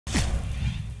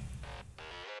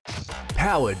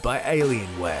powered by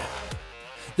Alienware.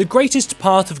 The greatest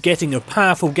part of getting a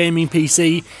powerful gaming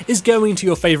PC is going to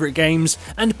your favourite games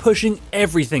and pushing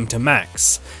everything to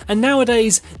max. And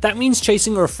nowadays, that means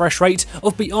chasing a refresh rate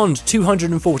of beyond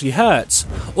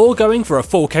 240Hz, or going for a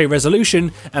 4K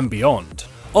resolution and beyond.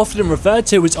 Often referred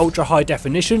to as ultra high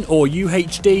definition or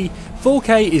UHD,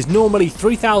 4K is normally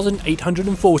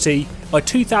 3840 by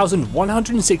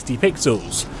 2160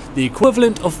 pixels, the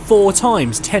equivalent of 4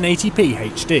 times 1080p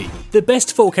HD. The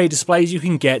best 4K displays you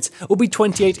can get will be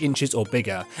 28 inches or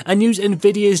bigger, and use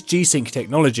Nvidia's G-Sync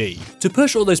technology. To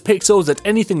push all those pixels at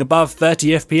anything above 30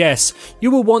 FPS,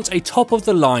 you will want a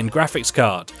top-of-the-line graphics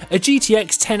card, a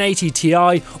GTX 1080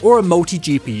 Ti or a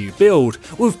multi-GPU build,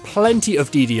 with plenty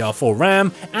of DDR4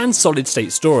 RAM and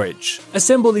solid-state storage.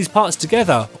 Assemble these parts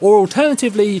together, or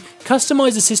alternatively,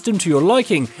 customize a system to your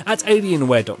liking at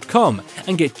Alienware.com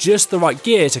and get just the right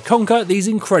gear to conquer these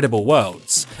incredible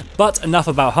worlds. But enough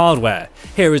about hardware,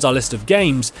 here is our list of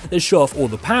games that show off all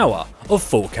the power of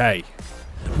 4K.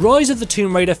 Rise of the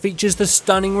Tomb Raider features the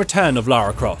stunning return of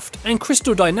Lara Croft, and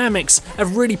Crystal Dynamics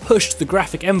have really pushed the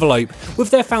graphic envelope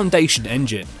with their Foundation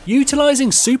engine.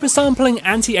 Utilising super sampling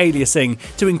anti-aliasing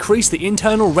to increase the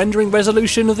internal rendering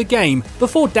resolution of the game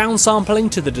before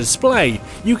downsampling to the display,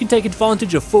 you can take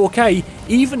advantage of 4K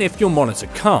even if your monitor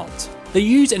can't. They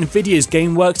use Nvidia's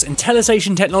GameWorks and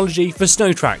Telestation technology for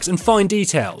snow tracks and fine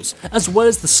details, as well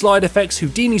as the Slide Effects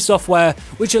Houdini software,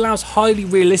 which allows highly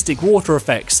realistic water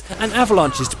effects and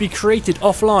avalanches to be created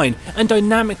offline and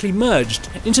dynamically merged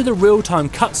into the real-time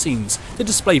cutscenes to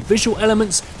display visual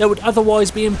elements that would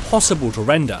otherwise be impossible to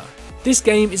render. This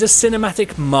game is a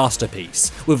cinematic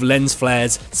masterpiece, with lens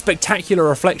flares, spectacular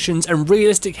reflections and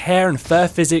realistic hair and fur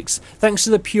physics thanks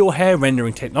to the Pure Hair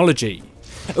rendering technology.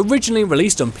 Originally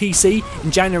released on PC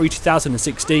in January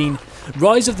 2016,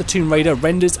 Rise of the Tomb Raider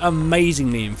renders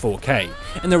amazingly in 4K,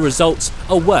 and the results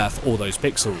are worth all those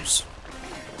pixels.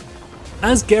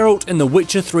 As Geralt in The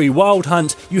Witcher 3 Wild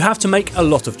Hunt, you have to make a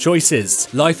lot of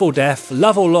choices: life or death,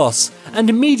 love or loss,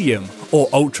 and medium or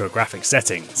ultra graphic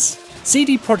settings.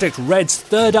 CD Projekt Red's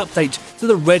third update to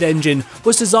the Red engine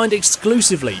was designed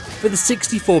exclusively for the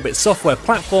 64-bit software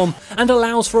platform and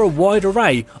allows for a wide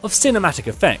array of cinematic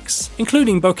effects,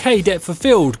 including bokeh depth of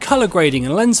field, colour grading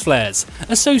and lens flares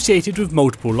associated with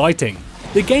multiple lighting.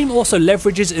 The game also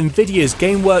leverages Nvidia's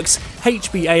GameWorks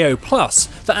HBAO Plus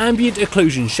for ambient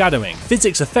occlusion shadowing,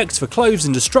 physics effects for clothes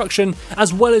and destruction,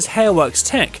 as well as Hairworks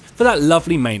tech for that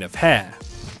lovely mane of hair.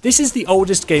 This is the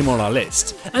oldest game on our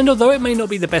list, and although it may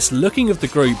not be the best looking of the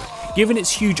group, given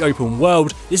its huge open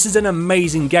world, this is an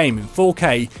amazing game in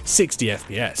 4K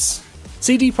 60fps.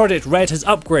 CD Projekt Red has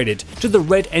upgraded to the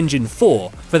Red Engine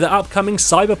 4 for the upcoming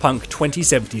Cyberpunk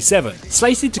 2077,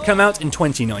 slated to come out in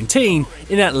 2019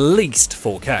 in at least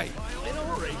 4K.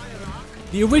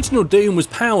 The original Doom was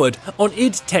powered on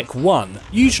id Tech 1,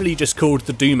 usually just called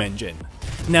the Doom engine.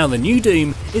 Now the new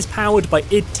Doom is powered by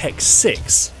id Tech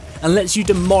 6, and lets you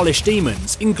demolish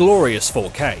demons in glorious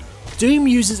 4K. Doom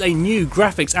uses a new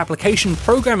graphics application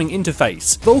programming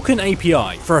interface, Vulkan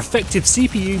API, for effective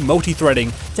CPU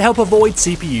multi-threading to help avoid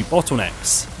CPU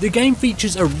bottlenecks. The game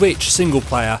features a rich single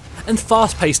player and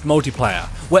fast-paced multiplayer,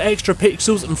 where extra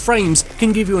pixels and frames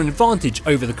can give you an advantage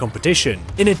over the competition.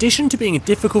 In addition to being a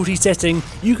difficulty setting,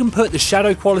 you can put the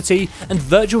shadow quality and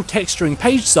virtual texturing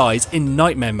page size in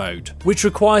nightmare mode, which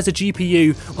requires a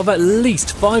GPU of at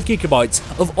least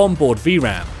 5GB of onboard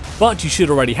VRAM, but you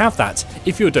should already have that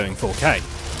if you're doing 4K.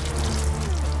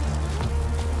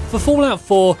 For Fallout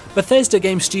 4, Bethesda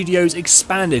Game Studios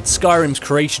expanded Skyrim's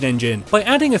creation engine by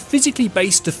adding a physically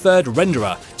based deferred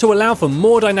renderer to allow for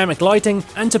more dynamic lighting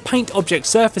and to paint object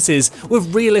surfaces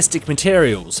with realistic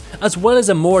materials, as well as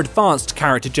a more advanced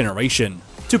character generation.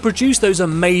 To produce those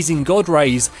amazing god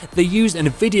rays, they use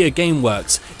Nvidia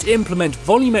GameWorks to implement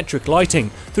volumetric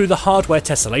lighting through the hardware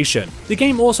tessellation. The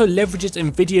game also leverages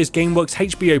Nvidia's GameWorks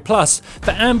HBO Plus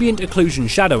for ambient occlusion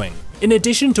shadowing. In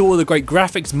addition to all the great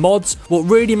graphics mods, what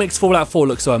really makes Fallout 4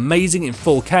 look so amazing in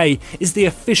 4K is the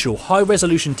official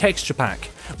high-resolution texture pack,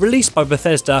 released by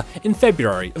Bethesda in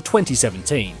February of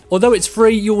 2017. Although it's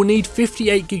free, you will need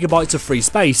 58GB of free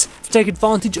space to take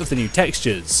advantage of the new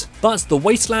textures. But the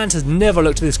Wasteland has never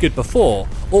looked this good before,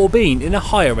 or been in a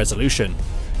higher resolution.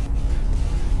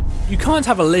 You can't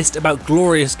have a list about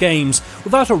glorious games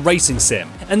without a racing sim,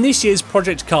 and this year's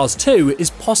Project Cars 2 is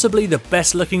possibly the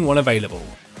best looking one available.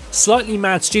 Slightly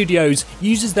Mad Studios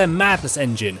uses their Madness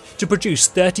engine to produce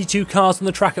 32 cars on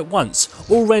the track at once,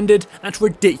 all rendered at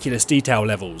ridiculous detail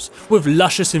levels, with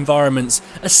luscious environments,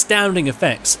 astounding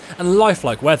effects, and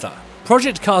lifelike weather.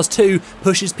 Project Cars 2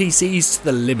 pushes PCs to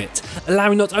the limit,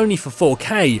 allowing not only for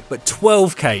 4K, but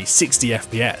 12K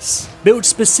 60fps. Built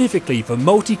specifically for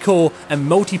multi-core and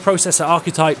multi-processor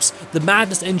archetypes, the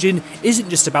Madness engine isn't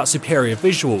just about superior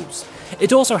visuals,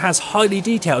 it also has highly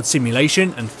detailed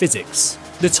simulation and physics.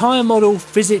 The tyre model,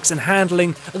 physics and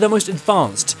handling are the most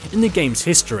advanced in the game's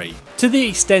history, to the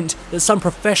extent that some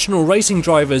professional racing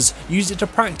drivers use it to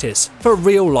practice for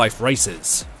real-life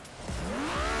races.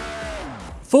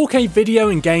 4K video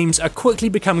in games are quickly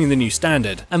becoming the new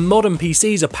standard, and modern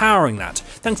PCs are powering that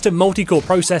thanks to multi-core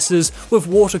processors with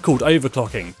water-cooled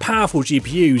overclocking, powerful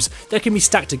GPUs that can be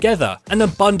stacked together, and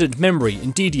abundant memory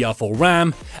in DDR4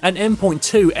 RAM and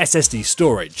M.2 SSD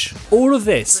storage. All of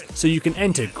this so you can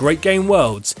enter great game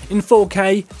worlds in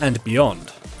 4K and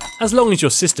beyond, as long as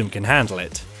your system can handle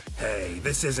it. Hey,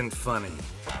 this isn't funny.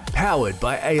 Powered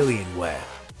by Alienware.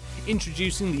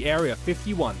 Introducing the Area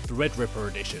 51 Threadripper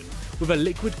Edition, with a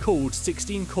liquid-cooled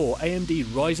 16-core AMD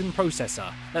Ryzen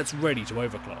processor that's ready to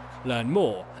overclock. Learn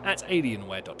more at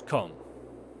Alienware.com.